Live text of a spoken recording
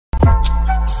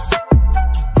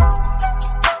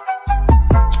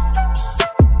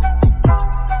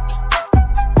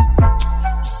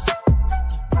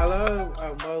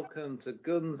to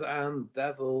Guns and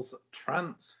Devils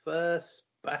Transfer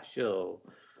Special.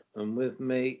 And with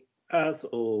me, as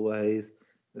always,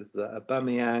 is the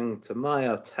Aubameyang to my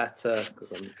Arteta,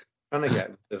 because I'm trying to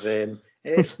get rid of him.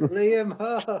 It's Liam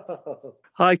Hull.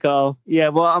 Hi, Carl. Yeah,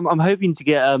 well, I'm hoping to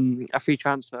get a free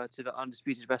transfer to the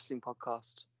Undisputed Wrestling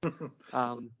podcast.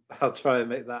 I'll try and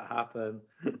make that happen.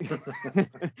 But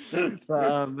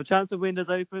the transfer window's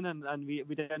open, and we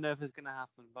don't know if it's going to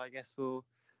happen. But I guess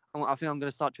I think I'm going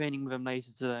to start training with him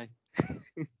later today.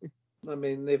 I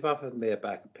mean, they've offered me a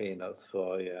bag of peanuts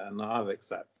for you, and I've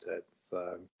accepted.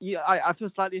 So yeah, I feel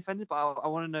slightly offended, but I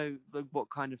want to know what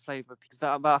kind of flavour.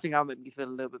 But I think that'll make me feel a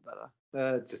little bit better.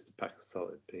 Just a pack of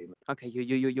salted peanuts. Okay,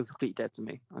 you're completely dead to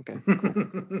me. Okay,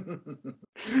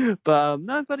 cool. But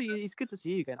no, buddy, it's good to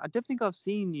see you again. I don't think I've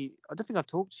seen you. I don't think I've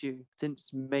talked to you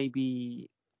since maybe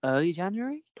early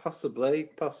January. Possibly.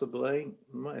 It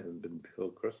might have been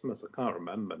before Christmas. I can't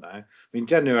remember now. I mean,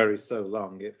 January's so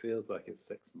long; it feels like it's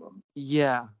 6 months.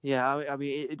 Yeah. I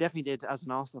mean, it definitely did as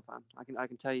an Arsenal fan. I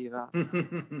can tell you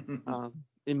that.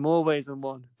 In more ways than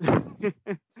one.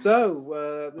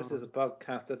 So this is a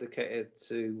podcast dedicated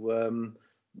to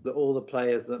all the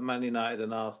players that Man United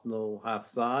and Arsenal have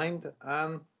signed,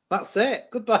 and that's it.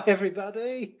 Goodbye,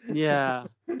 everybody. Yeah.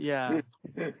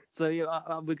 So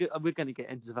we're going to get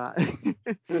into that.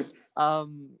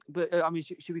 But I mean,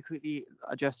 should we quickly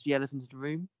address the elephant in the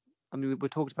room? I mean, we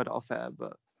talked about it off air,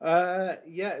 but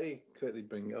yeah, you quickly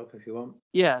bring it up if you want.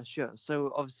 Yeah, sure.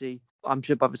 So obviously, I'm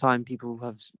sure by the time people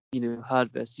have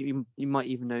heard this, you might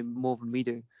even know more than we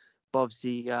do. But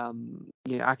obviously,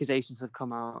 accusations have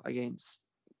come out against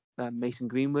Mason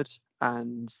Greenwood,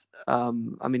 and I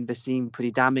mean they seem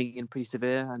pretty damning and pretty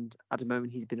severe. And at the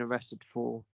moment, he's been arrested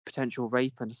for potential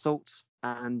rape and assault.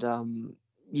 And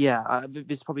this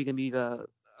is probably going to be the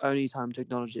only time to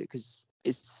acknowledge it, because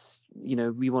it's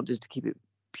we wanted to keep it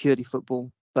purely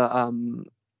football, but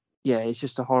yeah, it's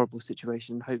just a horrible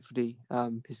situation. Hopefully,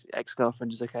 his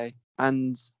ex-girlfriend is okay,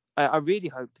 and I really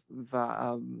hope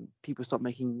that people stop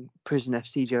making prison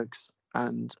FC jokes.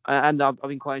 And I've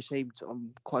been quite ashamed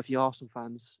on quite a few Arsenal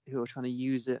fans who are trying to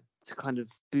use it to kind of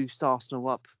boost Arsenal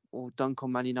up or dunk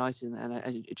on Man United,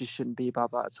 and it just shouldn't be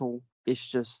about that at all. It's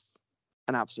just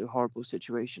an absolute horrible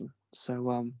situation.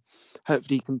 So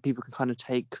hopefully people can kind of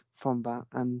take from that.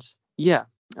 And yeah,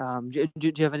 do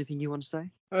you have anything you want to say?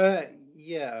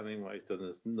 Yeah, I mean, what he's done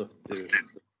has nothing to do with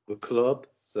the club,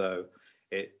 so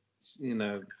it,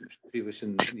 people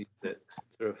shouldn't use it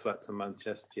to reflect on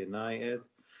Manchester United.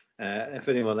 If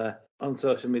anyone on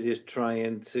social media is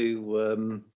trying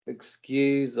to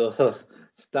excuse or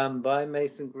stand by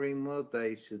Mason Greenwood,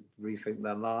 they should rethink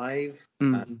their lives.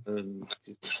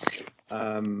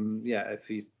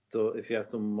 If he has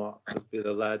done what has been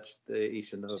alleged, he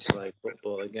should never play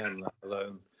football again, let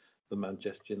alone for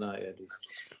Manchester United. He's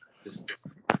just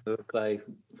never play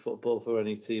football for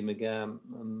any team again.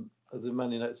 And as a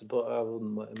Man United supporter, I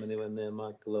wouldn't want him anywhere near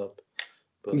my club.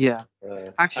 But, yeah,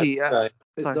 actually,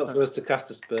 it's not for us to cast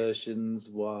aspersions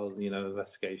while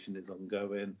investigation is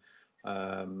ongoing.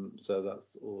 So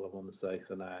that's all I want to say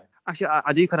for now. Actually,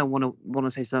 I do kind of want to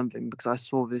say something, because I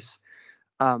saw this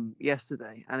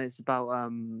yesterday, and it's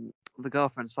about the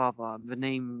girlfriend's father. The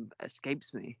name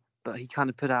escapes me, but he kind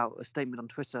of put out a statement on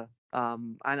Twitter,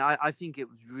 and I think it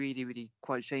was really, really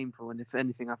quite shameful. And if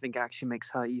anything, I think it actually makes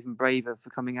her even braver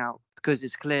for coming out, because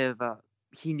it's clear that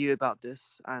he knew about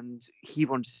this and he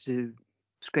wanted to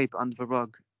scrape it under the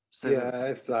rug so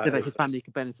that his family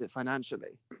could benefit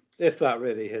financially. If that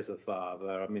really is a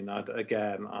father, I mean, I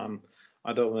don't want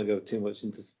to go too much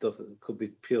into stuff that could be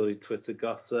purely Twitter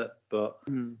gossip, but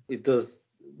it does,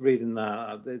 reading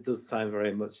that, it does sound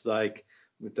very much like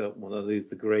we don't want to lose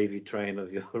the gravy train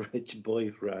of your rich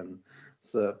boyfriend.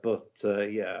 So, but I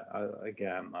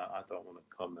don't want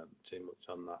to comment too much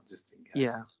on that, just in case.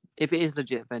 Yeah, if it is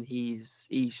legit, then he's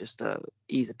just a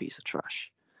piece of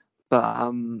trash.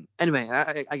 But anyway,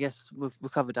 I guess we've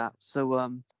covered that.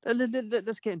 So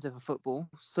let's get into the football.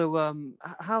 So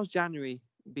how's January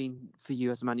been for you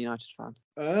as a Man United fan?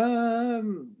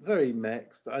 Very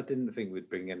mixed. I didn't think we'd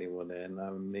bring anyone in.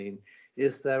 I mean,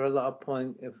 is there a lot of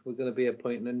point if we're going to be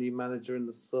appointing a new manager in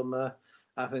the summer?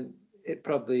 I think it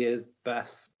probably is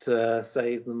best to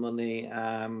save the money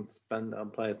and spend it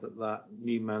on players that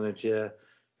new manager,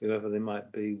 whoever they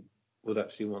might be, would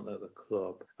actually want at the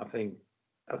club. I think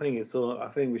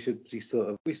we should be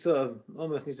we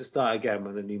almost need to start again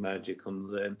when the new manager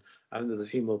comes in. And there's a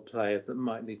few more players that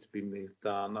might need to be moved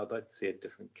on. I'd like to see a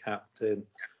different captain.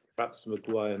 Perhaps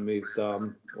Maguire moved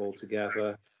on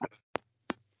altogether.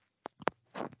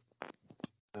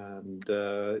 And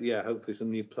hopefully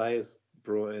some new players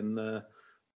brought in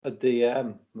a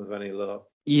DM with any luck.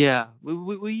 Yeah.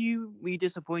 Were you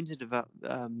disappointed about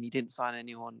you didn't sign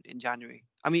anyone in January?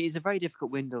 I mean, it's a very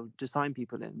difficult window to sign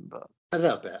people in, but A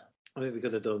little bit. I think we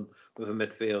could have done with a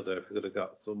midfielder if we could have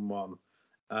got someone,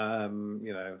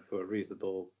 for a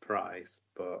reasonable price.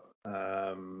 But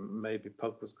maybe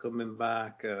Pogba's coming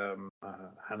back.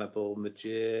 Hannibal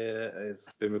Majir has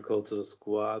been recalled to the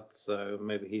squad, so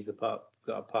maybe he's got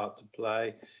a part to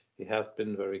play. He has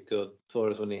been very good for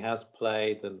us when he has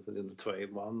played and within the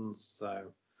 21s.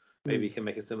 So maybe he can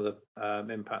make a similar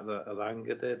impact that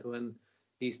Alanga did when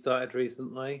he started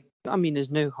recently. I mean, there's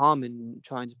no harm in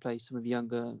trying to play some of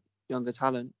younger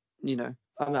talent.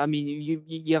 I mean,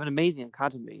 you have an amazing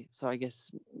academy, so I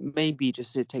guess maybe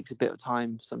just it takes a bit of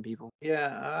time for some people.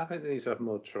 Yeah, I think they need to have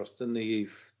more trust in the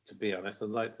youth, to be honest. I'd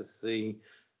like to see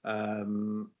a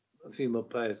few more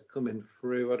players coming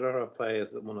through. I'd rather have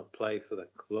players that want to play for the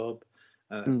club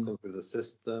and come through the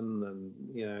system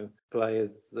and,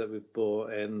 players that we've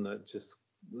bought in that just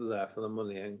there for the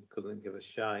money and couldn't give a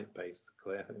shite,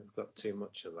 basically. I think we've got too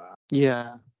much of that.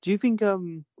 Yeah. Do you think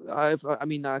I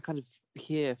kind of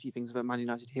hear a few things about Man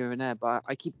United here and there, but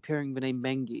I keep hearing the name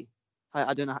Mengi.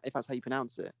 I don't know if that's how you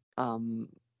pronounce it.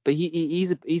 But he's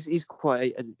supposed to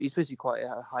be quite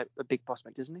a big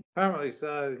prospect, isn't he? Apparently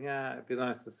so. Yeah, it'd be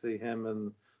nice to see him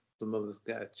and some others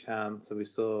get a chance. So we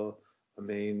saw,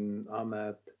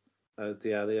 Ahmed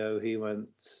Diallo, he went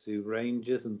to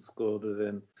Rangers and scored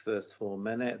within the first 4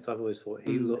 minutes. I've always thought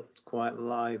he looked quite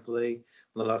lively. In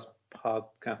the last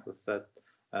podcast I said,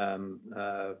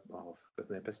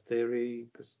 Pastori.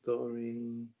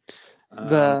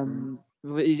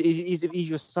 He's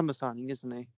your summer signing,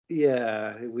 isn't he?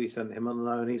 Yeah, we sent him on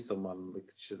loan. He's someone we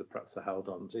should have perhaps held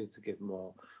on to give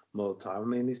more time. I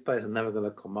mean, these players are never going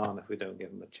to come on if we don't give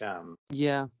them a chance.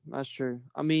 Yeah, that's true.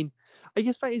 I mean, I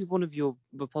guess that is one of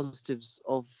the positives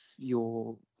of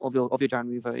your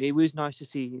January vote. It was nice to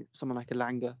see someone like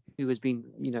Elanga, who has been,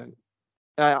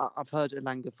 I've heard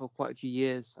Elanga for quite a few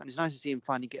years, and it's nice to see him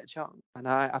finally get a chance. And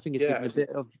I think it's given a bit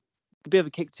of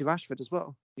a kick to Rashford as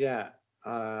well. Yeah,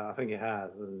 I think it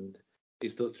has, and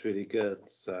he's looked really good.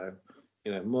 So,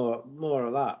 more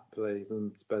of that, please,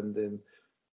 and spending,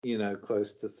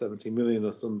 close to 70 million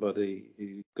or somebody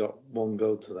who got one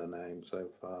goal to their name so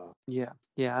far. Yeah.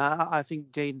 I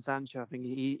think Jadon Sancho. I think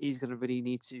he's going to really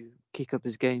need to kick up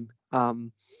his game. I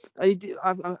seem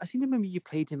to remember you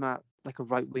played him at like a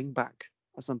right wing back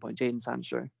at some point, Jadon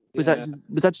Sancho. Was that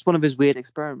just one of his weird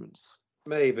experiments?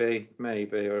 Maybe,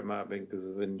 or it might have been because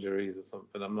of injuries or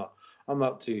something. I'm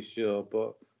not too sure,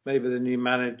 but maybe the new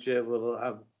manager will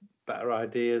have better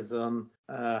ideas on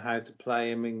how to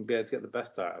play him and be able to get the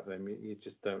best out of him. You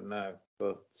just don't know.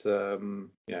 But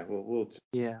we'll.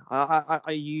 Yeah.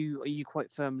 Are you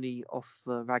quite firmly off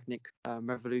the Rangnick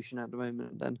revolution at the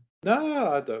moment then?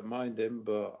 No, I don't mind him,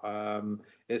 but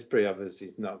it's pretty obvious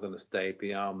he's not going to stay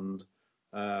beyond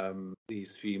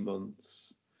these few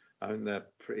months. I think they're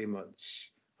pretty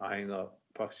much eyeing up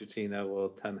Pochettino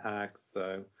or Ten Hag,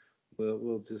 so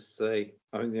we'll just see.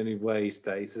 I think the only way he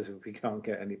stays is if we can't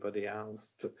get anybody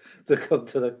else to come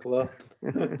to the club.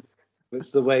 It's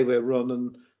the way we're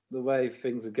running, the way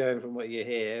things are going from what you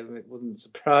hear. It wouldn't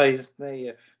surprise me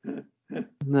if.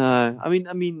 No, I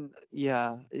mean,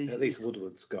 yeah. At least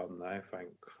Woodward's gone now,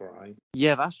 thank Christ.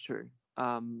 Yeah, that's true.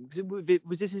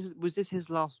 Was this his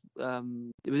last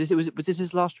was this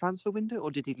his last transfer window,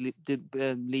 or did he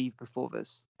leave before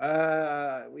this?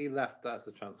 We left as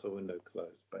the transfer window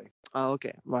closed, basically. Oh,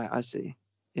 okay, right, I see.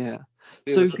 Yeah.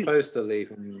 He was supposed to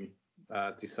leave in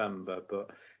December, but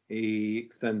he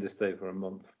extended his stay for a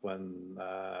month when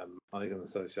Ole Gunnar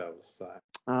Solskjaer was sacked.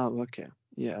 Oh, okay.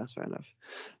 Yeah, that's fair enough.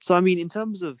 So, I mean, in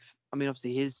terms of,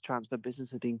 obviously his transfer business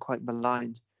has been quite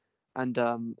maligned, and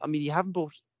you haven't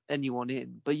brought anyone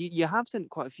in, but you have sent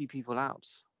quite a few people out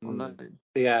on loan.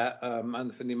 Yeah,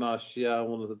 Anthony Martial,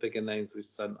 one of the bigger names we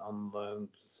sent on loan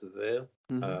to Seville.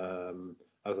 Mm-hmm.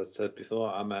 As I said before,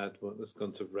 Ahmed has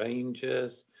gone to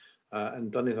Rangers,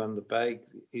 and Donny van der Beek,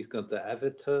 he's gone to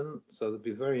Everton. So it'll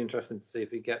be very interesting to see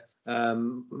if he gets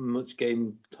much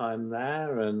game time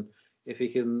there and if he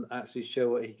can actually show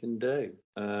what he can do.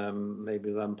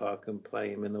 Maybe Lampard can play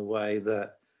him in a way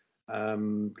that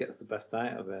gets the best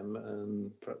out of him,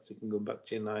 and perhaps he can go back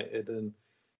to United and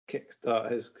kickstart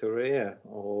his career,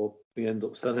 or we end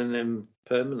up selling him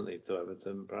permanently to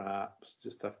Everton. Perhaps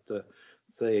just have to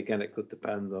say again, it could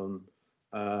depend on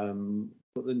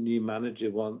what the new manager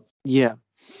wants. Yeah,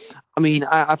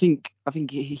 I think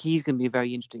he's going to be a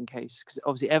very interesting case because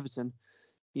obviously Everton,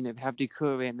 they have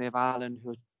Doucouré and they have Allen,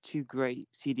 who are two great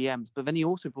CDMs, but then he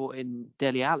also brought in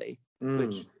Dele Alli,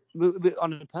 which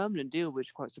on a permanent deal,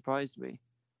 which quite surprised me.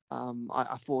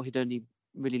 I thought he'd only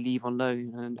really leave on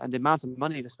loan, and the amount of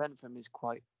money they spent for him is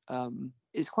quite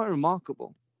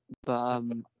remarkable. But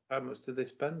How much did they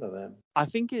spend on him? I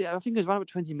think it was around about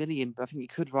 20 million, but I think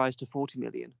it could rise to 40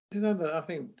 million. I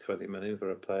think 20 million for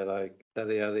a player like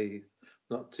Dele Alli,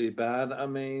 not too bad. I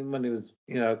mean, when he was,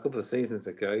 a couple of seasons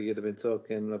ago, you'd have been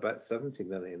talking about 70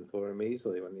 million for him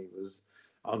easily when he was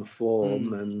on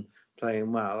form and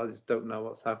playing well. I just don't know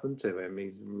what's happened to him.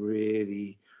 He's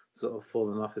really sort of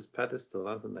fallen off his pedestal,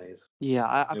 hasn't he?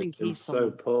 Yeah, I think he's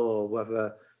so poor.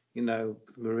 Whether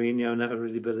Mourinho never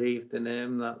really believed in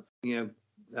him. That's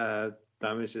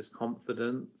damaged his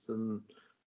confidence, and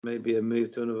maybe a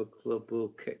move to another club will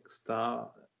kickstart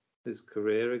his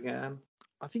career again.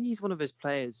 I think he's one of those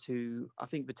players who I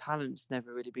think the talent's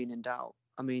never really been in doubt.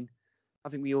 I mean, I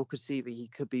think we all could see that he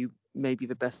could be maybe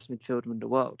the best midfielder in the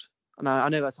world. And I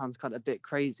know that sounds kind of a bit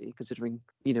crazy considering,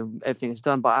 everything he's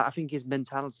done, but I think his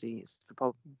mentality is the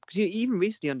problem. Because even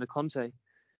recently under Conte,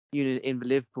 in the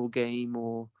Liverpool game,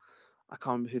 or I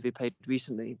can't remember who they played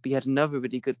recently, but he had another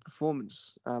really good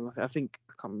performance. I think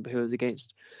I can't remember who it was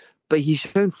against, but he's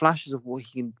shown flashes of what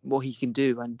he can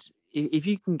do, and if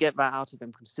you can get that out of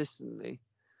him consistently,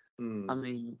 I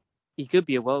mean, he could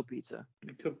be a world beater.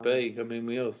 He could be. I mean,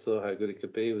 we all saw how good he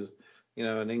could be. He was,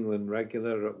 an England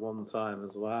regular at one time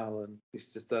as well, and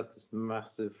he's just had this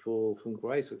massive fall from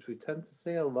grace, which we tend to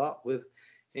see a lot with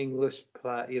English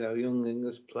young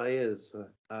English players.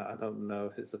 I don't know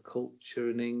if it's a culture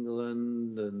in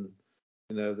England, and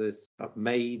this I've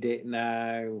made it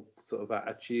now sort of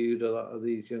attitude a lot of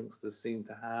these youngsters seem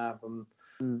to have, and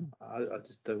I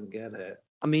just don't get it.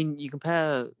 I mean, you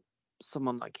compare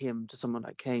someone like him to someone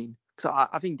like Kane. Because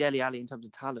I think Dele Alli, in terms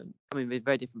of talent, I mean, they're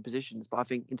very different positions, but I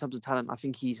think in terms of talent, I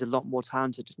think he's a lot more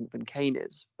talented than Kane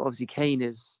is. But obviously, Kane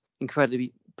is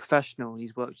incredibly professional.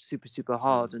 He's worked super, super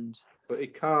hard, but he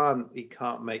can't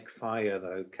make fire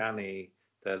though, can he?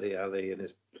 Dele Alli, and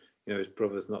his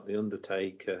brother's not the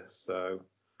Undertaker, so.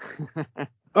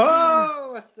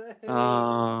 Oh, I see.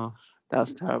 Oh,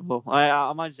 that's terrible.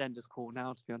 I might just end this call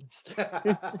now, to be honest.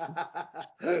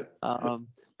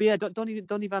 But yeah,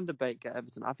 Donny van der Beek at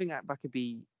Everton. I think that could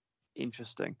be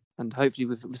interesting, and hopefully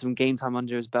with some game time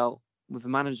under his belt, with a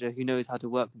manager who knows how to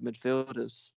work with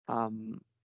midfielders. I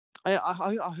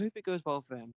hope it goes well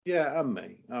for him. Yeah, and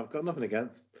me. I've got nothing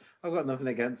against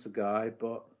the guy,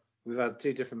 but we've had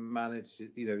two different managers.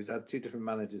 He's had two different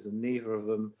managers, and neither of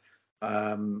them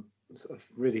sort of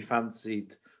really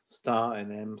fancied starting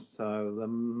him. So there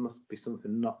must be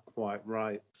something not quite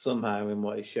right somehow in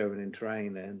what he's showing in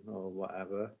training or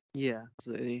whatever. Yeah,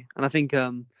 absolutely. And I think,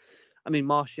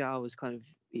 Martial was I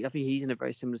think he's in a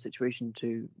very similar situation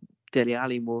to Dele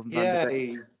Alli more than Van der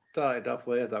Beek. He started off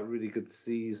with that really good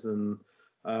season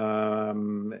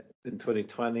in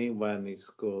 2020 when he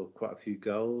scored quite a few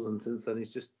goals, and since then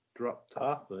he's just dropped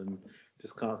off and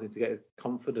just can't seem to get his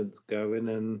confidence going,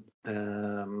 and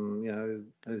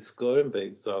his scoring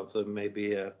boots on, so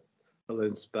maybe a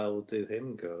loan spell will do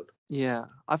him good. Yeah,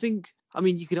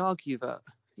 you could argue that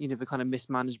the kind of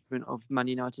mismanagement of Man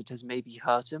United has maybe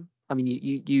hurt him. I mean,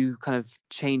 you kind of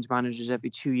change managers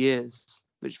every 2 years,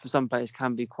 which for some players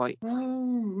can be quite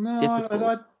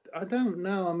difficult. I don't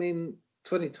know. I mean,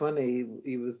 2020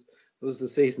 it was the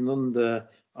season under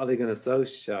Ole Gunnar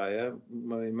Solskjaer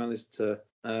where he managed to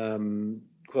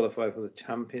qualify for the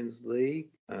Champions League,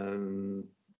 and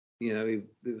he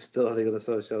was still Ole Gunnar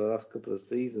Solskjaer the last couple of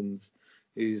seasons,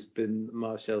 who's been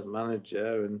Martial's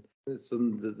manager, and it's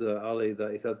under the Ole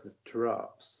that he's had this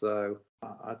drop. So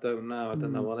I don't know. I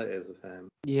don't know what it is with him.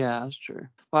 Yeah, that's true.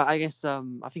 Well, I guess I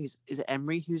think is it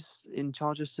Emery who's in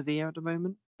charge of Sevilla at the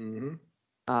moment. Mm-hmm.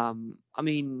 I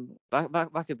mean,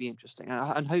 that could be interesting,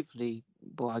 and hopefully,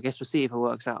 well, I guess we'll see if it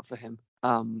works out for him.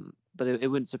 But it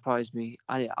wouldn't surprise me.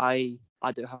 I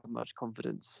don't have much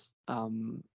confidence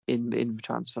in the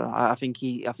transfer. I think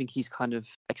he's kind of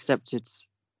accepted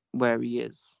where he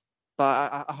is.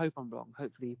 But I hope I'm wrong.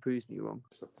 Hopefully he proves me wrong.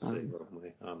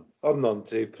 I'm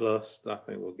non-2+. I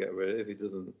think we'll get rid of it. If he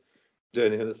doesn't do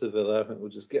anything at Sevilla, I think we'll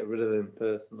just get rid of him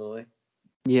personally.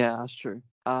 Yeah, that's true.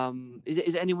 Is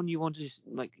it anyone you want to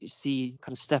see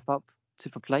kind of step up to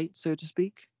the plate, so to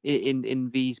speak, in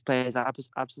these players'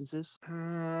 absences?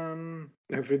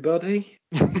 Everybody.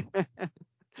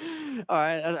 All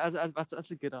right,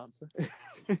 that's a good answer.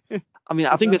 I mean,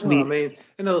 I think this. I mean,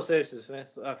 in all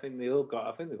seriousness, I think they've all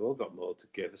got more to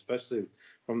give, especially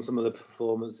from some of the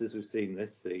performances we've seen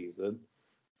this season.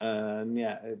 And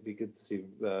yeah, it'd be good to see.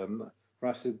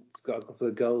 Rashford's got a couple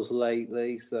of goals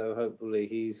lately, so hopefully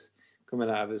he's coming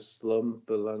out of his slump.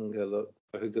 Belanga looked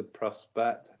like a good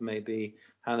prospect. Maybe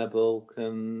Hannibal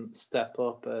can step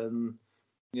up and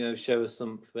show us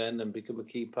something and become a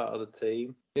key part of the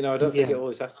team. I don't think Yeah. it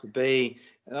always has to be.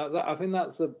 I think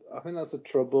that's a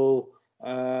trouble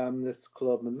this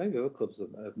club and maybe other clubs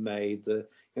have made.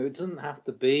 It doesn't have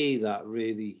to be that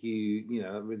really huge,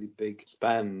 that really big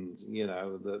spend,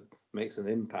 that makes an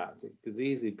impact. It could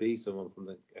easily be someone from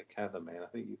the academy. And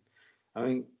I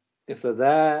think if they're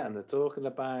there and they're talking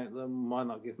about them, why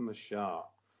not give them a shot?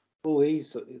 Oh,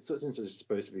 it's such and such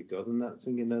supposed to be good, and that's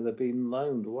when they're being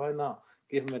loaned. Why not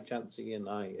give them a chance at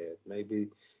United? Maybe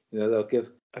they'll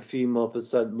give a few more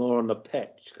percent more on the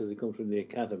pitch because they come from the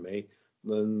academy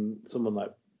than someone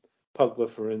like Pogba,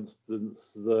 for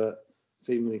instance, that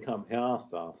seemingly can't be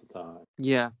arsed half the time.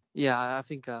 Yeah, I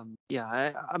think I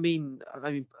mean,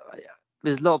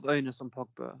 there's a lot of onus on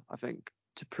Pogba, I think,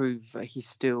 to prove that he's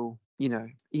still,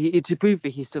 to prove that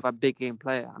he's still a big game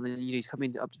player. And then he's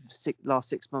coming up to the last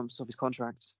 6 months of his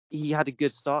contract. He had a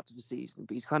good start to the season,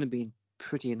 but he's kind of been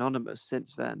pretty anonymous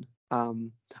since then.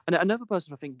 And another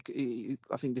person I think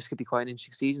this could be quite an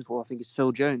interesting season for, I think, is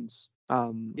Phil Jones.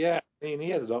 Yeah, I mean, he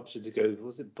had an option to go,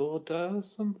 was it Bordeaux or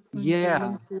something?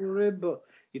 Yeah. For him, but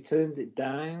he turned it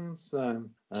down. So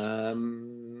I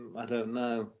don't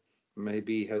know.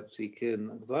 Maybe he hopes he can.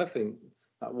 Because I think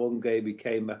that one game he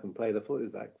came back and played, I thought he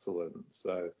was excellent.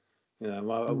 So I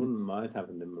wouldn't mind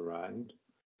having him around.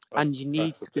 And you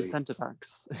need good centre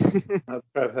backs. I'd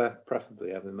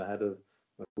preferably have him ahead of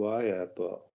Maguire,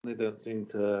 but they don't seem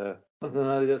to. I don't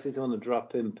know. They don't seem to want to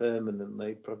drop him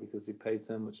permanently, probably because he paid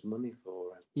so much money for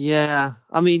him. Yeah,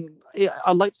 I mean,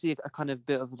 I'd like to see a kind of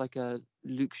bit of like a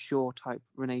Luke Shaw type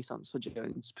renaissance for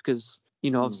Jones because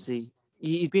obviously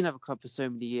he's been at the club for so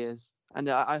many years, and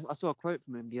I saw a quote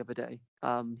from him the other day.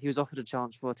 He was offered a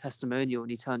chance for a testimonial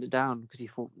and he turned it down because he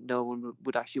thought no one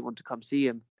would actually want to come see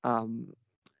him.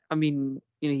 I mean,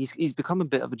 he's become a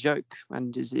bit of a joke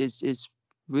and is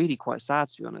really quite sad,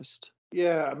 to be honest.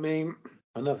 Yeah, I mean,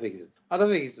 I don't think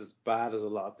he's as bad as a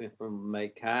lot of people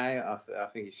make out. I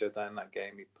think he showed that in that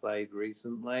game he played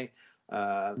recently.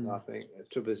 I think the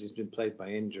trouble is he's been plagued by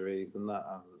injuries, and that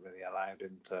hasn't really allowed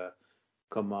him to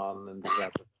come on and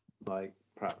develop like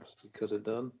perhaps he could have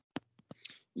done.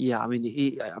 Yeah, I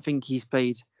mean, I think he's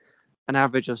played an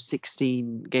average of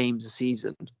 16 games a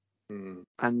season.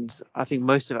 And I think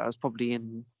most of it was probably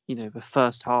in, the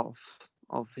first half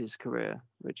of his career,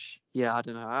 which, I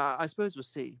don't know. I suppose we'll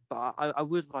see. But I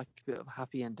would like a bit of a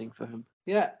happy ending for him.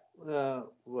 Yeah,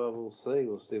 well, we'll see.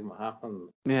 We'll see what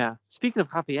happens. Yeah. Speaking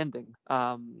of happy ending,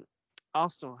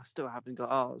 Arsenal still haven't got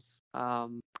ours.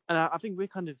 And I think we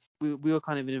were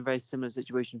kind of in a very similar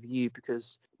situation for you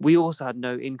because we also had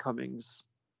no incomings.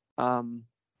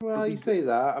 Well, you say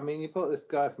that. I mean, you bought this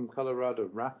guy from Colorado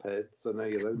Rapids. I know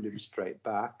you loaned him straight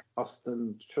back,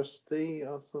 Austin Trusty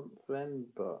or something,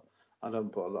 but I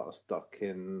don't put a lot of stock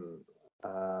in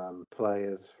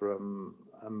players from,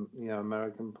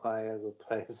 American players or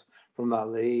players from that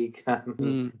league.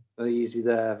 And they're usually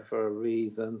there for a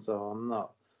reason, so I'm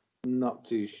not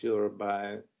too sure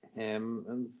about him.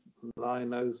 And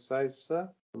Lino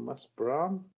Sosa from West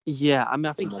Brom. Yeah, I mean,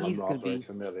 I think he's going to be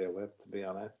familiar with, to be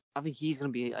honest. I think he's going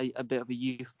to be a bit of a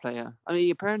youth player. I mean,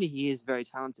 apparently he is very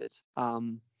talented. But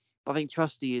I think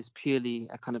Trusty is purely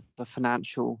a kind of a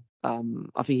financial. I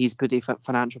think he's a pretty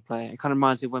financial player. It kind of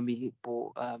reminds me of when we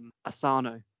bought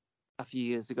Asano a few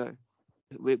years ago.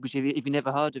 Which, if you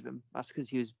never heard of him, that's because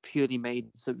he was purely made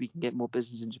so we can get more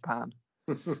business in Japan.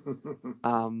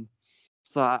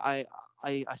 So I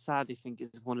sadly think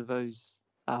it's one of those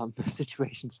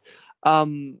situations.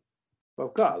 Well,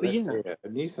 I've got a list here,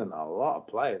 and you sent a lot of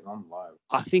players on loan.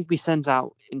 I think we sent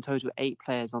out in total 8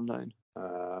 players on loan.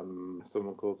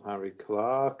 Someone called Harry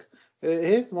Clark.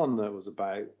 Here's one that was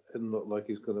about and looked like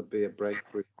he's going to be a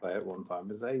breakthrough player at one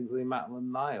time. Is Ainsley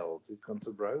Maitland-Niles? He's gone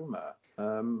to Roma.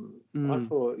 I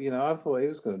thought he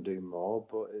was going to do more,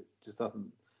 but it just hasn't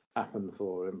happened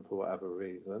for him for whatever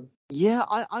reason. Yeah,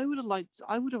 I would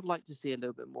have liked to see a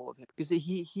little bit more of him because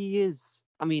he is.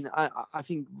 I mean, I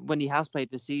think when he has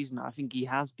played this season, I think he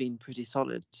has been pretty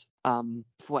solid. For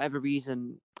whatever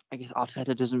reason, I guess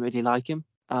Arteta doesn't really like him.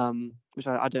 Which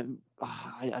I don't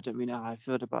really know how I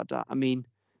feel about that. I mean,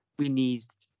 we need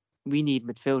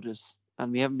midfielders,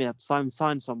 and we haven't been able to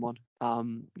sign someone.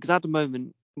 Because at the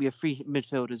moment we have 3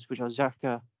 midfielders, which are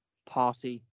Xhaka,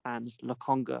 Partey, and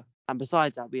Lokonga. And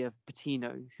besides that, we have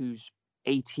Patino, who's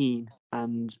 18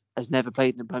 and has never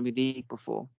played in the Premier League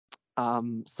before.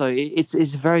 So it's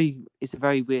a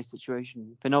very weird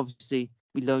situation. Then obviously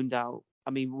we loaned out.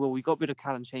 I mean, we got rid of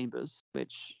Callum Chambers,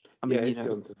 which he's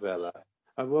gone to Villa.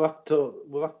 And we'll have to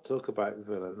talk about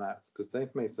Villa next because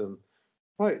they've made some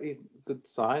quite good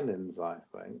signings, I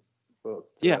think. But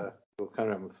We'll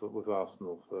carry on with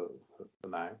Arsenal for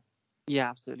now. Yeah,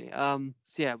 absolutely. So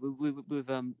yeah, we've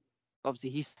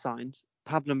obviously he's signed.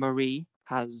 Pablo Mari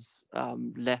has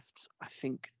left, I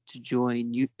think, to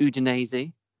join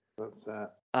Udinese. That's it.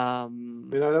 I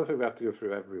don't think we have to go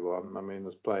through everyone. I mean,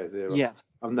 there's players here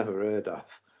I've never heard of.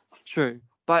 True.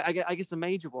 But I guess a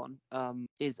major one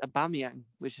is Aubameyang,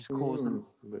 which is causing.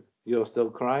 You're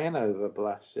still crying over,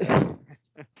 bless you.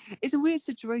 It's a weird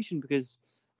situation because,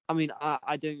 I mean,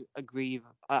 I don't agree.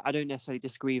 I don't necessarily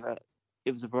disagree that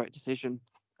it was the right decision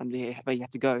and he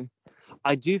had to go.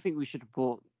 I do think we should have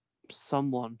brought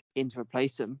someone in to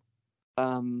replace him.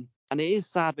 And it is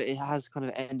sad that it has kind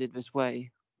of ended this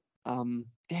way.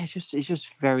 It's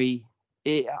just very.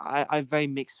 I have very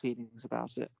mixed feelings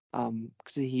about it.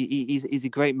 Because he's a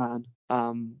great man.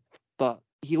 But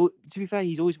to be fair,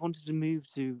 he's always wanted to move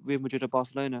to Real Madrid or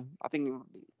Barcelona. I think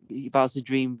that was a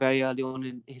dream very early on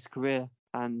in his career,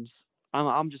 and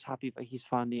I'm just happy that he's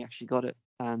finally actually got it.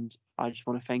 And I just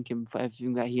want to thank him for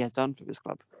everything that he has done for this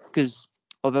club. Because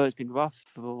although it's been rough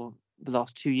for the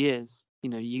last 2 years,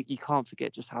 you can't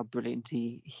forget just how brilliant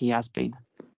he has been.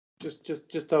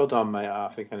 Just hold on, mate. I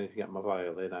think I need to get my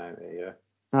violin out here.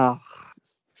 Oh.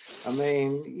 I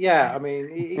mean,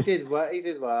 he did well. He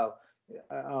did well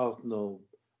at Arsenal,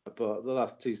 but the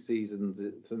last 2 seasons,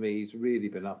 for me, he's really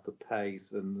been off the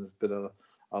pace, and there's been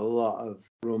a lot of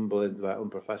rumblings about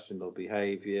unprofessional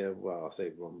behaviour. Well, I say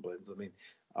rumblings. I mean,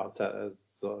 Arteta's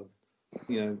sort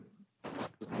of,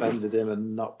 suspended him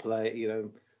and not played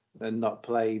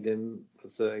him for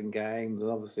certain games,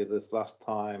 and obviously this last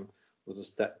time was a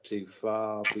step too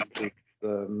far because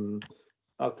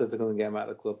Arteta couldn't get him out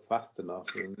of the club fast enough,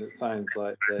 and it sounds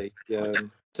like they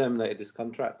terminated his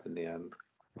contract in the end.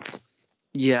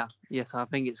 Yeah, yes, I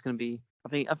think it's going to be. I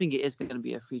think it is going to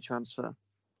be a free transfer.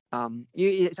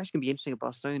 It's actually going to be interesting at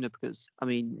Barcelona because, I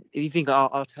mean, if you think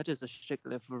Arteta's a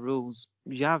stickler for rules,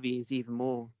 Xavi is even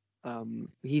more.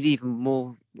 He's even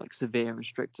more like severe and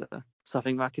stricter. So I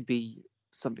think that could be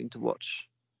something to watch.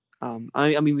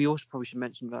 I mean, we also probably should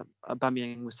mention that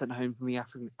Aubameyang was sent home from the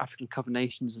African Cup of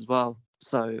Nations as well.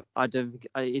 So I don't think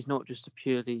it's not just a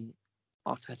purely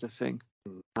Arteta thing.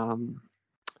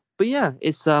 But yeah,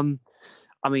 it's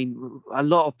I mean, a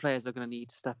lot of players are going to need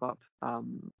to step up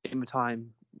in the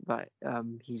time that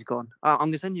he's gone. I'm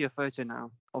going to send you a photo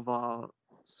now of our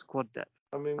squad depth.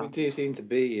 I mean, we do seem to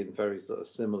be in very sort of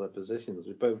similar positions.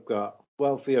 We've both got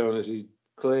wealthy owners who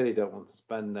clearly don't want to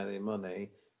spend any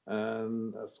money,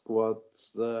 and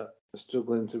squads that are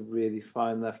struggling to really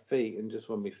find their feet. And just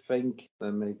when we think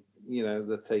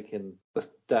they're taking a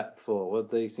step forward,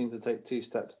 they seem to take 2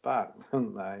 steps back,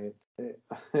 don't they?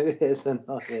 It is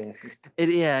annoying. It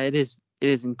is. It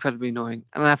is incredibly annoying,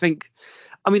 and I think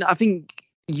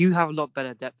you have a lot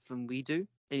better depth than we do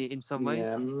in some ways.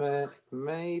 Yeah,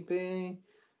 maybe.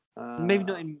 Maybe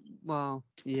not in. Well,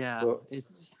 yeah.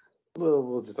 It's.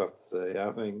 We'll just have to see.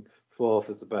 I think 4th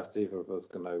is the best either of us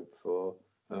can hope for,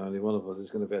 and only one of us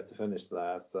is going to be able to finish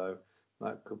there, so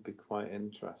that could be quite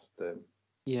interesting.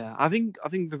 Yeah, I think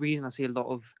the reason I see a lot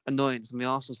of annoyance on the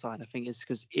Arsenal side, I think, is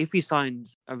because if we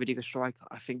signed a really good striker,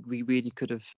 I think we really could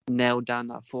have nailed down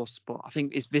that 4th spot. I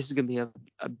think this is going to be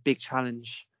a big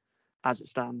challenge as it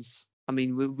stands. I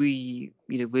mean,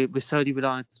 we're solely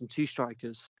reliant on 2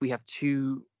 strikers. We have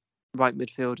 2 right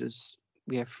midfielders.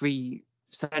 We have 3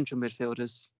 central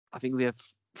midfielders. I think we have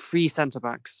 3 centre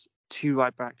backs, 2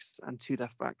 right backs, and 2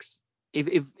 left backs.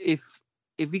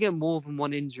 If we get more than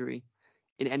 1 injury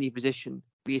in any position,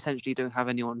 we essentially don't have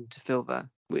anyone to fill there,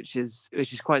 which is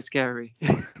quite scary.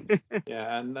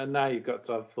 Yeah, and now you've got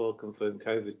to have 4 confirmed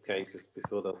COVID cases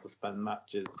before they'll suspend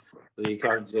matches. So you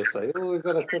can't just say, "Oh, we've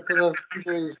got a couple of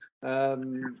injuries."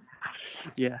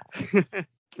 Yeah,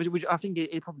 which I think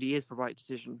it probably is the right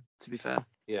decision, to be fair.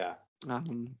 Yeah.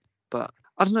 But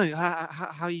I don't know.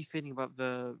 How are you feeling about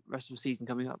the rest of the season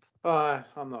coming up?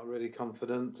 I'm not really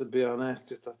confident, to be honest.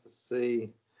 Just have to see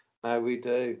how we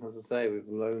do. As I say, we've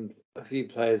loaned a few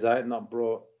players out, not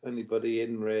brought anybody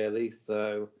in really.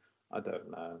 So I don't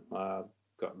know. I've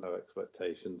got no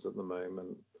expectations at the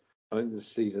moment. I think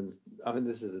this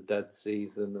is a dead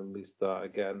season, and we start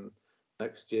again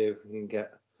next year. If we can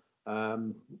get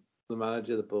the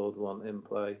manager the board want in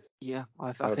place. Yeah,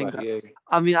 I think that's.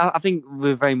 I mean, I think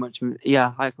we're very much.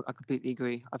 Yeah, I completely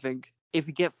agree. I think if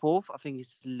we get 4th, I think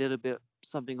it's a little bit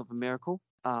something of a miracle.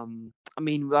 I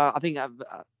mean, I think at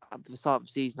the start of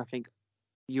the season, I think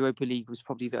Europa League was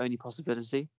probably the only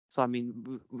possibility. So I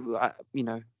mean,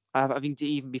 I think to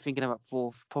even be thinking about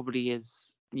 4th probably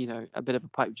is a bit of a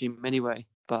pipe dream anyway.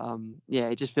 But yeah,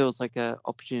 it just feels like an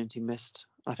opportunity missed.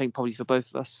 I think probably for both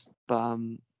of us. But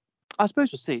I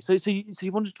suppose we'll see. So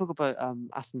you wanted to talk about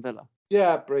Aston Villa?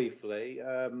 Yeah, briefly.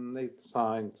 They've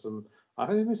signed some. I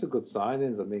think they made some good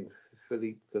signings. I mean,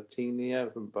 Philippe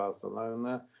Coutinho from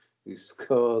Barcelona, who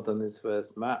scored on his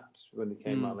first match when he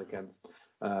came on against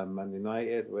Man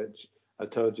United, which I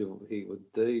told you he would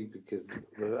do because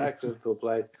the ex-Liverpool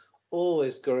players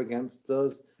always score against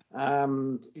us.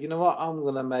 And you know what? I'm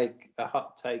going to make a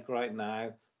hot take right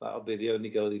now. That'll be the only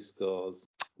goal he scores.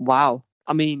 Wow.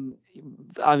 I mean,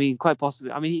 quite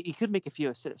possibly. I mean, he could make a few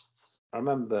assists. I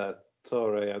remember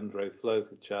Torre Andre Flo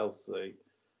for Chelsea.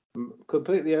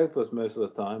 Completely hopeless most of the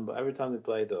time, but every time they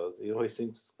played us, he always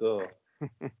seemed to score.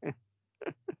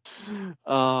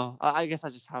 I guess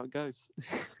that's just how it goes.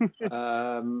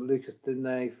 Lucas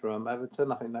Digne from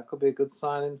Everton, I think that could be a good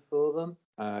signing for them.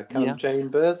 Callum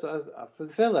Chambers for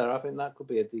Villa, I think that could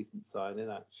be a decent signing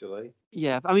actually.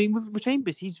 Yeah, I mean with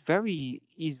Chambers, he's very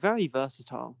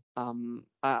versatile.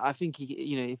 I think he,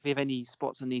 if any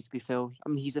spots that need to be filled, I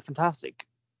mean he's a fantastic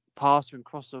passer and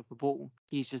crossover ball.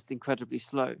 He's just incredibly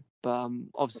slow. But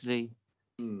obviously,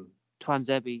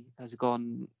 Tuanzebe has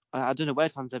gone. I don't know where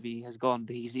Tuanzebe has gone,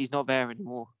 but he's not there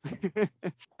anymore.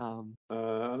 I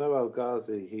know El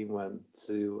Ghazi, he went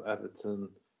to Everton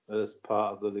as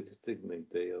part of the Lucas Digne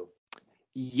deal.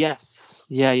 Yes.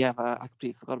 Yeah. I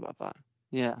completely forgot about that.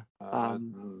 Yeah.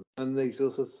 And they've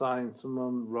also signed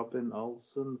someone, Robin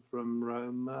Olsen from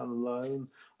Roma on loan.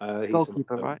 He's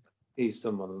goalkeeper, right? He's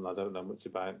someone I don't know much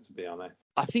about, to be honest.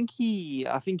 I think he's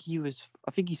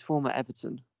former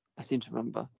Everton. I seem to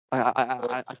remember.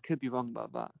 I could be wrong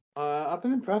about that. I've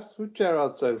been impressed with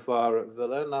Gerrard so far at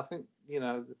Villa, and I think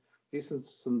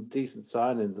some decent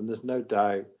signings, and there's no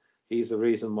doubt he's the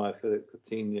reason why Philippe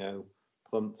Coutinho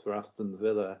plumped for Aston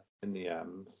Villa in the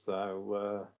end.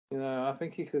 So I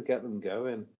think he could get them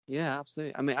going. Yeah,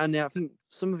 absolutely. I mean, and I think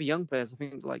some of the young players, I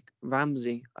think like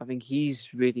Ramsey, I think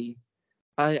he's really.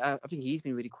 I think he's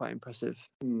been really quite impressive.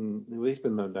 He's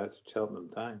been loaned out to Cheltenham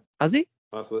Town. Has he?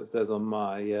 That's what it says on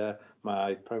my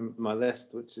my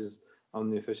list, which is on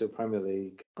the official Premier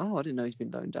League. Oh, I didn't know he's been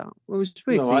loaned out. Well, it was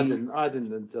pretty. No, I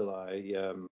didn't until I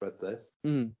read this.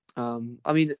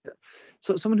 I mean,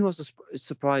 so someone who was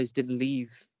surprised didn't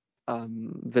leave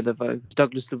Villa though,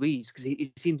 Douglas Luiz, because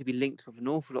he seemed to be linked with an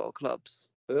awful lot of clubs.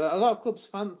 A lot of clubs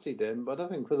fancied him, but I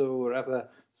don't think Villa were ever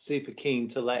super keen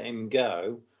to let him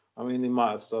go. I mean, he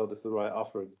might have sold if the right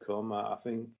offer had come. I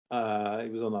think he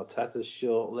was on Arteta's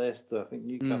short list. I think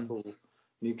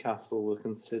Newcastle were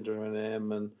considering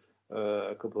him, and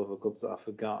a couple of other clubs that I've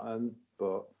forgotten.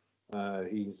 But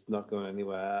he's not going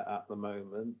anywhere at the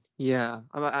moment. Yeah,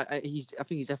 I think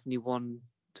he's definitely one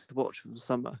to watch for the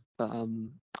summer. But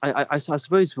I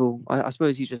suppose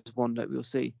he's just one that we'll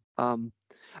see.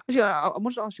 Actually, I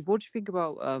wanted to ask you, what do you think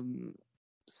about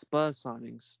Spurs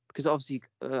signings? Because obviously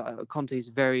Conte is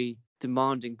a very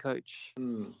demanding coach.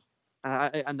 And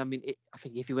I mean, I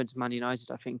think if he went to Man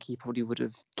United, I think he probably would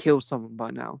have killed someone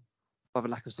by now by the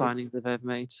lack of signings they've ever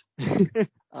made.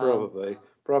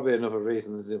 Probably another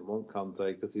reason they didn't want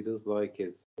Conte, because he does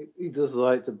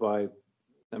like to buy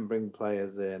and bring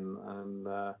players in, and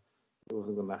it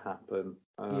wasn't going to happen.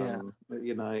 At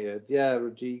United,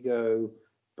 Rodrigo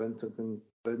Bentancur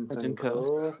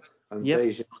and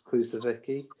Dejan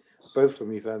Kulusevski, both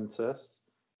from Juventus.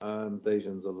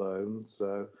 Dejan's alone,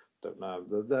 so don't know.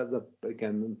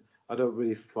 Again, I don't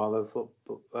really follow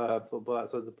football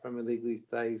outside the Premier League these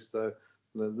days, so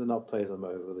they're not players I'm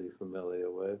overly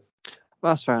familiar with.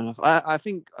 Well, that's fair enough. I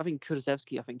think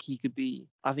Kulusevski, I think he could be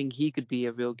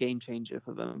a real game changer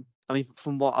for them. I mean,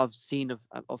 from what I've seen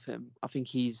of him, I think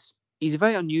he's a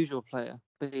very unusual player,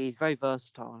 but he's very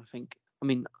versatile. I think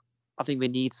they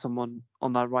need someone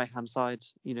on that right hand side,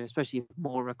 especially if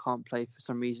Moura can't play for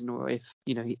some reason, or if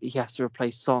he has to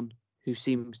replace Son, who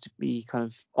seems to be kind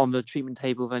of on the treatment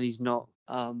table when he's not.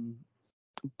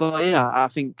 But yeah, I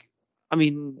think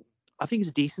it's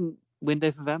a decent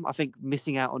window for them. I think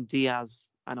missing out on Diaz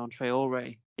and on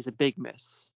Traore is a big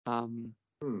miss.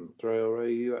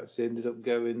 Traore, you actually ended up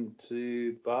going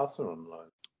to Barca on loan.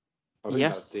 I think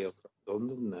that deal's done,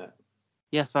 isn't it?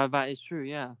 Yes, that is true.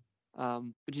 Yeah.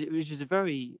 Which is a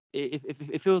very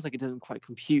it feels like it doesn't quite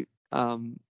compute.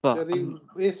 But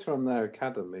he's from their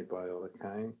academy by all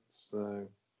accounts. So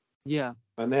yeah.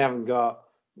 And they haven't got,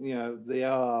 they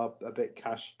are a bit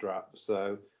cash strapped,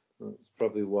 so that's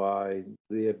probably why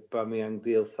the Aubameyang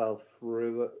deal fell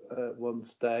through at one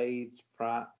stage,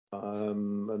 Pratt.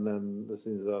 And then as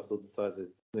soon as Arsenal decided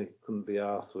they couldn't be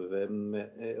arsed with him,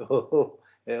 it all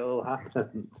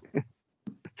happened.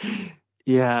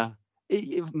 Yeah.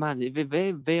 They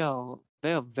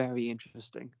are very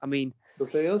interesting. I mean,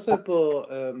 Because they also bought,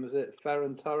 was it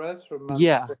Ferran Torres from Man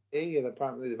Yeah. City, and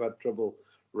apparently they've had trouble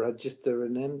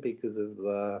registering him because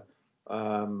of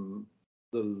um,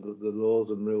 the laws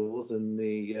and rules in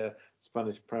the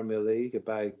Spanish Premier League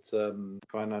about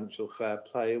financial fair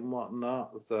play and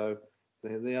whatnot. So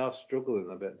they are struggling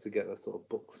a bit to get their sort of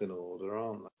books in order,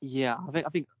 aren't Yeah, I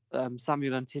think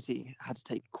Samuel Umtiti had to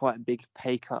take quite a big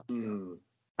pay cut, they? Hmm.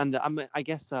 and I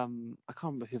guess I can't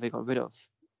remember who they got rid of,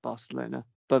 Barcelona,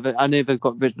 but I know they've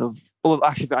got rid of. Or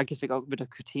actually, I guess they got rid of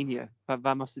Coutinho.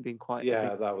 That must have been quite a big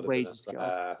Yeah, that would have been wages to a get off.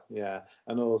 fair. Yeah,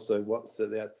 and also what's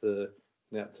it? They had to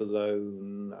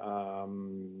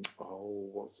loan.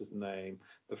 What's his name?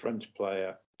 The French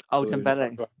player Oh, to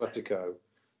Dembele. Atletico.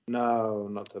 No,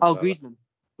 not Oh, Dembele. Griezmann.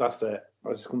 That's it.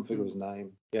 I just couldn't think of Mm. his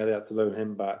name. Yeah, they had to loan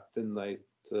him back, didn't they,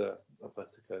 to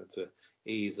Atletico to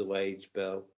ease the wage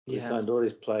bill. They Yeah. signed all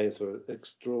these players for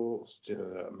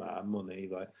extraordinary amount of money,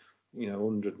 like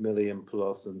 100 million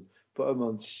plus, and put them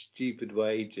on stupid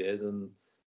wages. And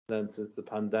then since the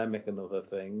pandemic and other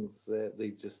things,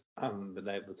 they just haven't been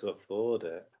able to afford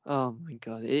it. Oh my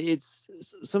God, it's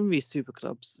some of these super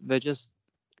clubs. They're just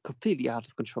completely out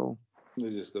of control. They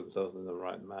just got themselves in the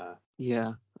right mess.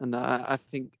 Yeah, and I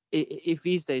think if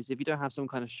these days, if you don't have some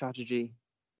kind of strategy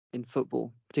in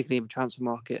football, particularly in the transfer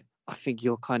market, I think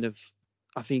you're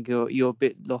a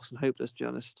bit lost and hopeless, to be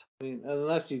honest. I mean,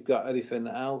 unless you've got anything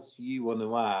else you want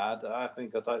to add, I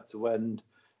think I'd like to end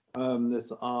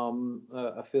this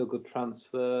a feel-good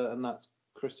transfer, and that's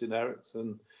Christian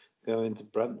Eriksen going to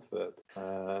Brentford.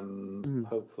 Mm.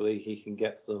 Hopefully he can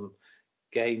get some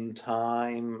game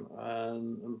time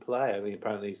and play. I mean,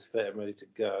 apparently he's fit and ready to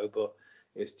go, but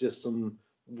it's just some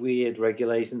weird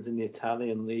regulations in the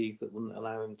Italian league that wouldn't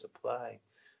allow him to play.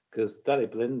 Because Daley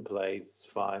Blind plays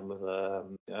fine with a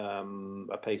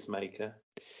pacemaker.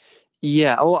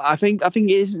 Yeah, well, I think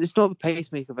it's not the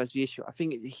pacemaker that's the issue. I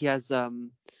think he has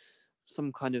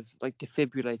some kind of like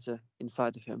defibrillator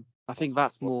inside of him. I think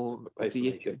that's What more a of the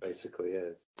pacemaker issue. basically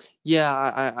is.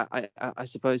 Yeah, I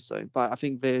suppose so. But I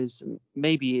think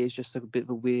maybe it's just like a bit of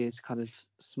a weird kind of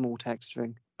small text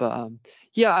thing. But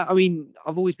yeah, I mean,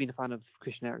 I've always been a fan of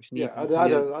Christian Eriksen. Yeah, Even I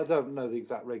don't know the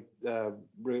exact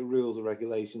rules or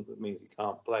regulations that means he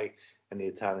can't play in the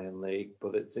Italian league,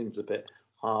 but it seems a bit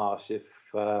harsh if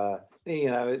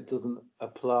it doesn't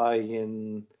apply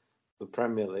in the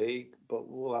Premier League. But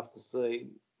we'll have to see.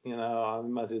 I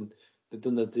imagine they've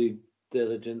done the due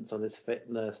diligence on his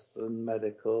fitness and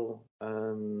medical,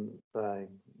 and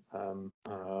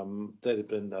David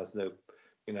Blind has no,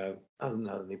 hasn't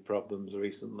had any problems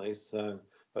recently, so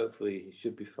hopefully he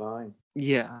should be fine.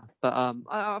 Yeah, but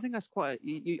I think that's I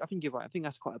think you're right. I think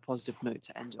that's quite a positive note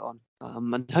to end it on.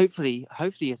 And hopefully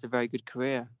he has a very good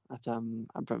career at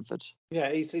Brentford.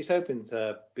 Yeah, he's hoping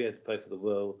to be able to play for the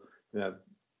world,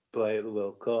 play at the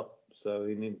World Cup. So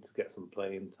he needs to get some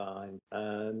playing time,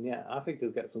 and yeah, I think he'll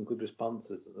get some good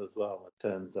responses as well. It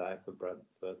turns out for Brentford,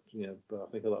 but I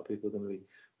think a lot of people are going to be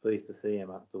pleased to see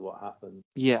him after what happened.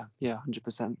 Yeah,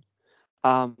 100%.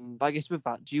 But I guess with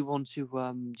that, do you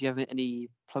have any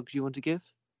plugs you want to give?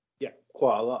 Yeah,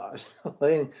 quite a lot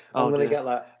actually. I'm Oh gonna dear.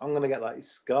 get like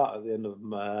Scott at the end of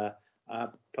my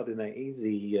Poddy Night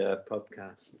Easy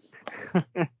podcasts.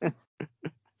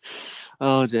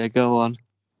 Oh dear, go on.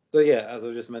 So yeah, as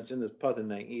I just mentioned, there's Pod and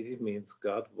Night Easy, me and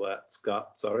Scott, where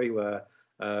we're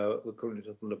currently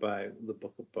talking about the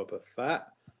Book of Boba Fett.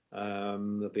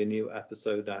 There'll be a new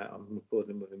episode out. I'm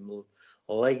recording with him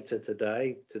later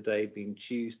today being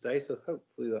Tuesday, so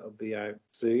hopefully that'll be out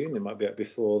soon. It might be out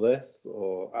before this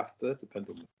or after,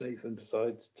 depending on when Nathan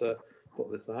decides to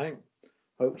put this out.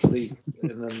 Hopefully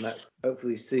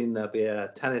hopefully soon there'll be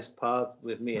a tennis pod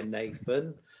with me and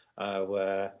Nathan,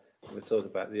 where we talk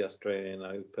about the Australian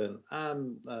Open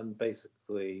and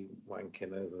basically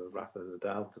wanking over Rafa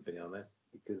Nadal, to be honest,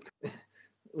 because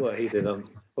what he did on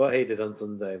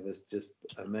Sunday was just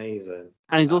amazing.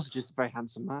 And he's also just a very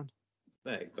handsome man.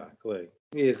 Exactly.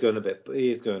 He is going a bit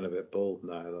bald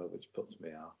now though, which puts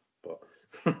me off. But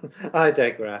I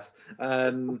digress.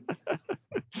 There's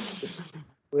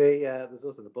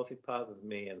also the Buffy pod with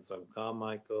me and Sam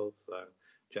Carmichael, so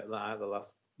check that out.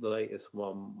 The latest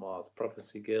one was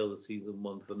Prophecy Girl, the season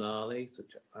 1 finale, so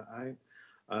check that out.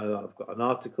 I've got an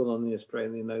article on the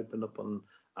Australian Open up on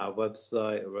our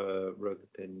website,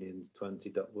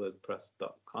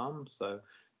 rogueopinions20.wordpress.com, so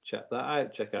check that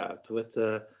out. Check out our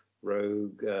Twitter,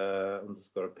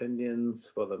 rogue_opinions.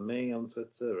 Follow me on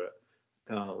Twitter at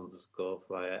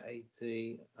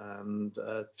Carl_Flyer80, and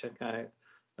check out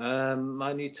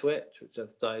my new Twitch, which I've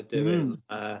started doing,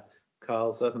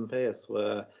 Carl 7 Pierce,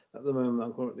 where at the moment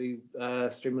I'm currently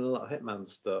streaming a lot of Hitman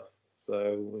stuff.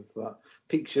 So if that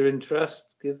piques your interest,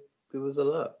 give us a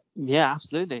look. Yeah,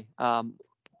 absolutely. I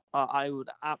would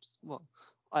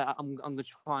I'm gonna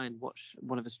try and watch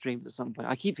one of the streams at some point.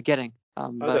 I keep forgetting. I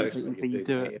don't But expect you you do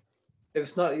to, it. mate. If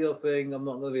it's not your thing, I'm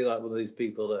not going to be like one of these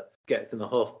people that gets in a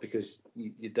huff because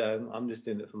you don't. I'm just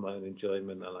doing it for my own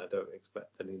enjoyment, and I don't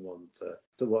expect anyone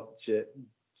to watch it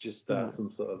just out of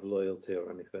some sort of loyalty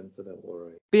or anything. So don't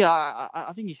worry. But yeah,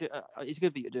 I think you should. It's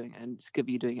good that you're doing it, and it's good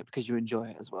that you're doing it because you enjoy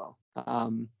it as well.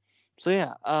 So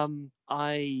yeah, I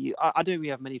don't really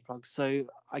have many plugs. So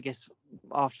I guess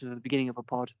after the beginning of a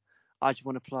pod, I just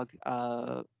want to plug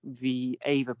the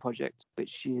Ava project,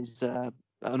 which is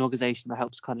an organisation that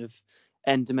helps kind of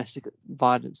end domestic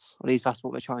violence, or at least that's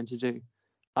what we're trying to do.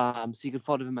 So you can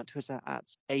follow them at Twitter at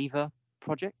Ava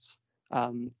Project.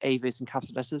 Ava is in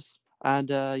capital letters. And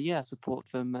yeah, support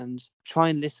them and try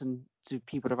and listen to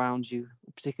people around you,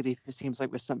 particularly if it seems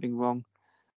like there's something wrong.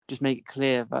 Just make it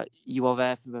clear that you are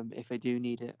there for them if they do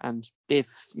need it, and if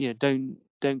don't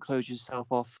close yourself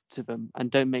off to them, and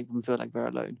don't make them feel like they're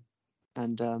alone.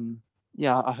 And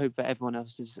yeah, I hope that everyone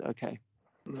else is okay.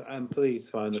 And please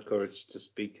find the courage to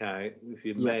speak out if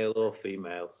you're male or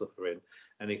female suffering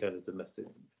any kind of domestic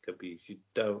abuse. You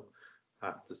don't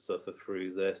have to suffer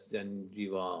through this, and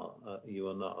you are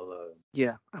not alone.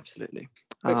 Yeah, absolutely.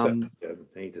 Except Jim,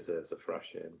 he deserves a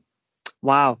thrashing.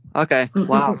 Wow. Okay.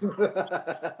 Wow.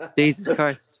 Jesus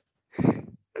Christ.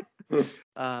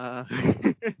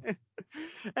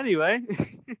 Anyway,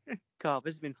 Carl,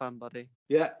 this has been fun, buddy.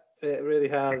 Yeah, it really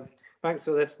has. Thanks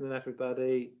for listening,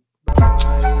 everybody.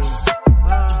 Bye.